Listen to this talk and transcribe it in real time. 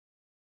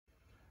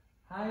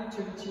Hi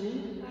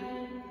Chun-Chi.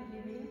 Hi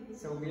Olivier.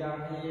 So we are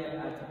here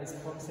at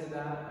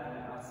Espronceda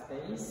art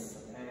space.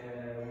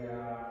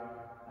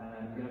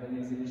 We have an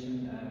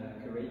exhibition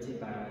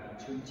curated by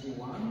Chun-Chi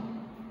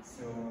Wang.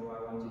 So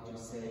I wanted to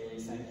say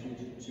thank you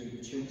to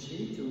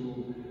Chun-Chi to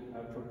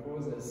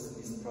propose us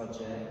this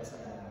project,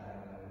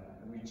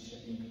 which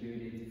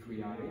included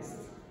 3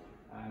 artists.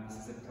 This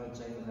is a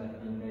project that has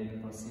been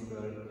made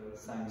possible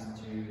thanks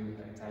to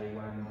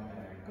Taiwan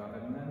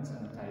government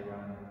and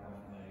Taiwan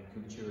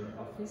Culture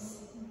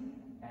Office,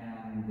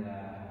 and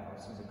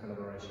also the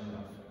collaboration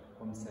of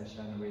Home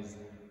Session with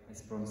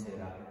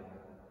Espronceda.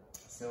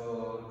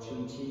 So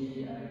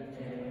Chun-Chi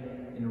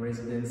came in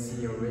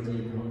residency already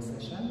in Home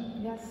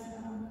Session? Yes,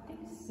 I think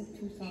it's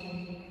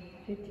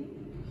 2015.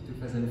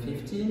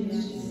 2015,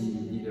 yes.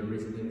 She did a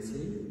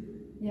residency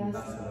in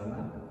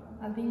Barcelona.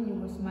 I think it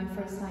was my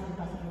first time in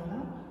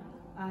Barcelona,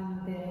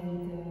 and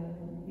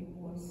then it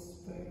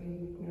was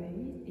very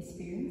great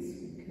experience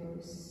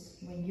because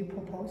when you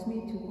proposed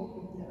me to work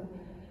with the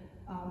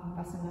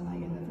Barcelona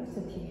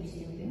University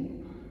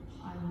student,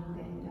 and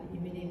then I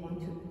immediately want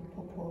to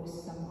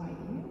propose some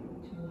idea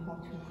to how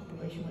to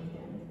cooperation with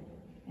them,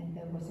 and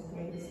that was a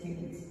great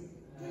experience.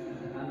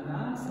 And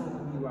now, so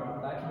you are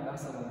back in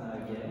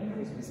Barcelona again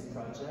with this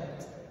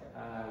project,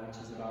 which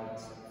is about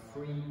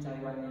 3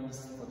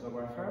 Taiwanese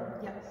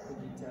photographers. Yes.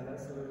 Could you tell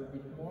us a little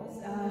bit more?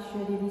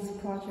 Actually, this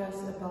project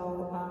is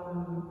about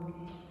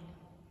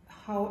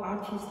how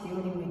artists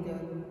dealing with the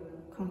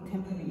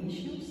contemporary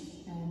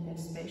issues, and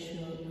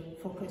especially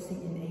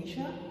focusing in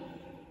Asia.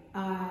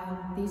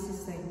 This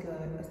is like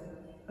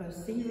a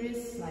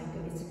series, like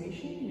an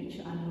exhibition, which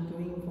I'm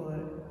doing for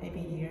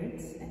every year.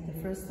 And the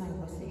first time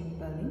was in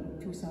Berlin,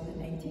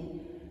 2018.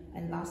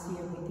 And last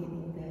year we did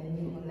in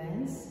the New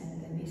Orleans,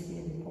 and then this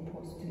year we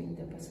proposed to in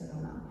the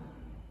Barcelona.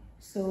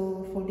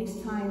 So for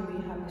this time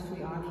we have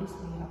 3 artists,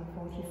 we have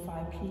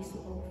 45 pieces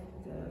of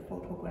the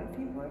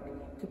photography work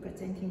to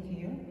presenting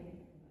here.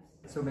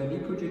 So maybe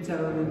could you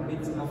tell a little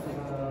bit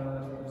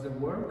of the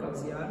work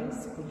of the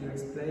artists? Could you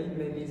explain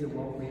maybe the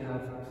work we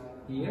have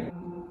here?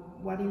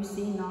 What you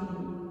see now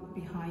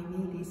behind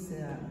me, this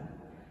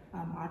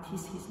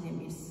artist, his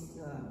name is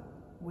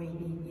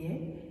Wei-li Yeh,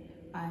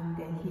 and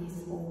then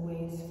he's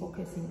always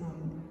focusing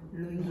on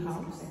ruin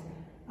house,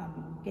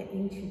 get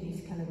into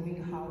this kind of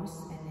ruin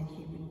house, and then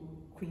he will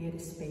create a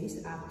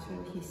space after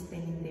he's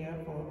spending there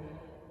for,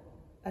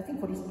 I think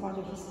for this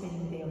project he's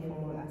spending there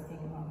for, I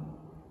think,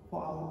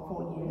 for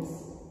 4 years.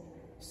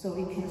 So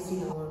you can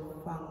see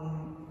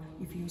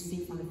if you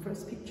see from the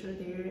first picture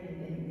there,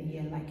 and then in the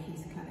end, like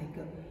he's kind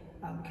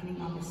of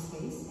cleaning up the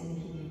space, and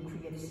he will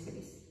create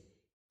space.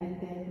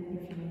 And then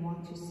if you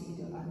want to see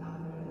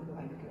another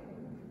like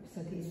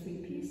 33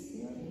 piece,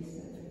 here is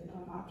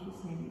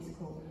artist's name is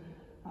called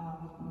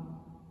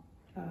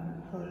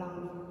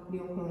Ho-Jang.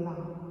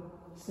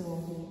 So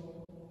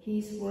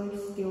his work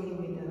is dealing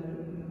with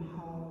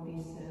how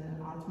this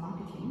art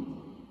marketing,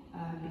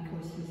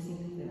 because he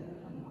thinks that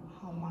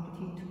how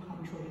marketing to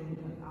controlling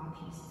the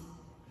artists,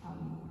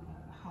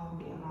 how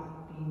they are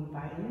being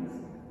violent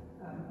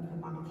in the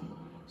marketing.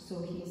 So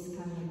he's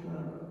kind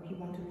of he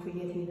want to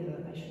create the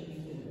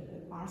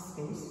art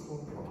space for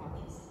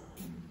artists.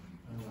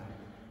 Alright.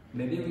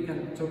 Maybe we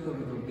can talk a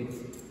little bit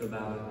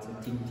about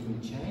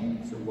Ting-Ting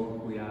Cheng, the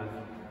work we have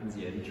in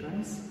the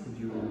entrance. Could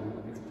you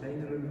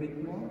explain a little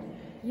bit more?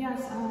 Yes,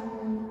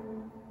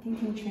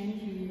 Ting-Ting Cheng,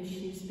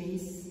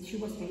 she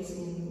was based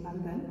in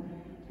London.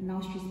 Now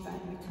she's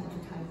back, returned to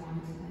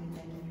Taiwan, and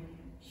then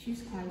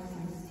she's quite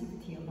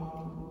sensitive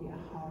about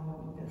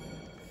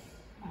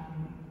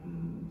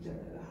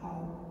how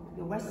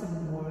the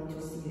Western world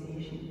to see the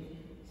Asian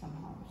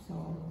somehow. So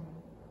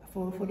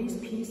for this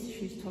piece,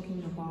 she's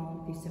talking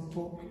about this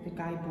book. The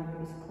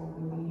guidebook is called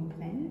Wang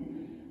Plan,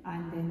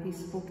 and then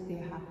this book they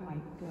have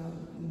like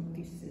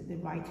the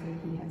writer,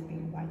 he has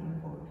been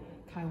writing for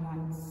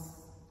Taiwan's.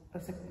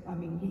 I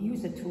mean, he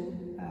used it to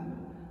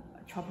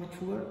travel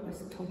tour,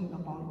 was talking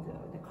about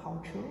the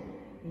culture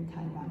in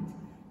Taiwan.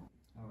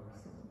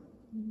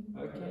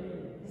 Okay,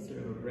 so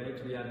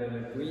great. We have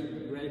a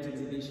great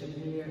exhibition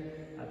here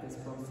at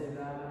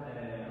Espronceda,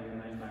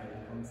 organized by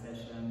Home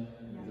Session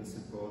with the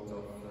support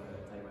of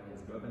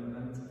Taiwanese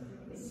government.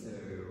 So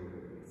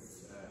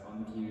it's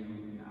on view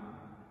now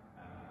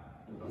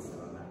in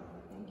Barcelona.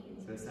 Thank you.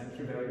 So thank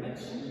you very much.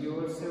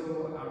 You also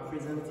are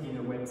present in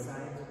a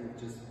website we've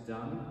just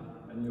done,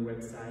 a new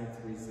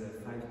website with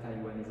 5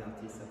 Taiwanese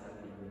artists that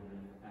have been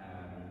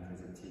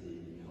presented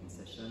in Home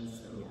Session.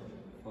 So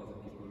for the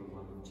people who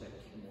want to check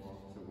more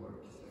of the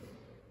work, so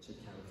check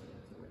out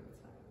the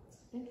website.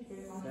 Thank you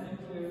very much. Thank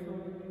you for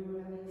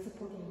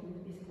supporting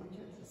this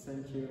project.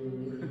 Thank you.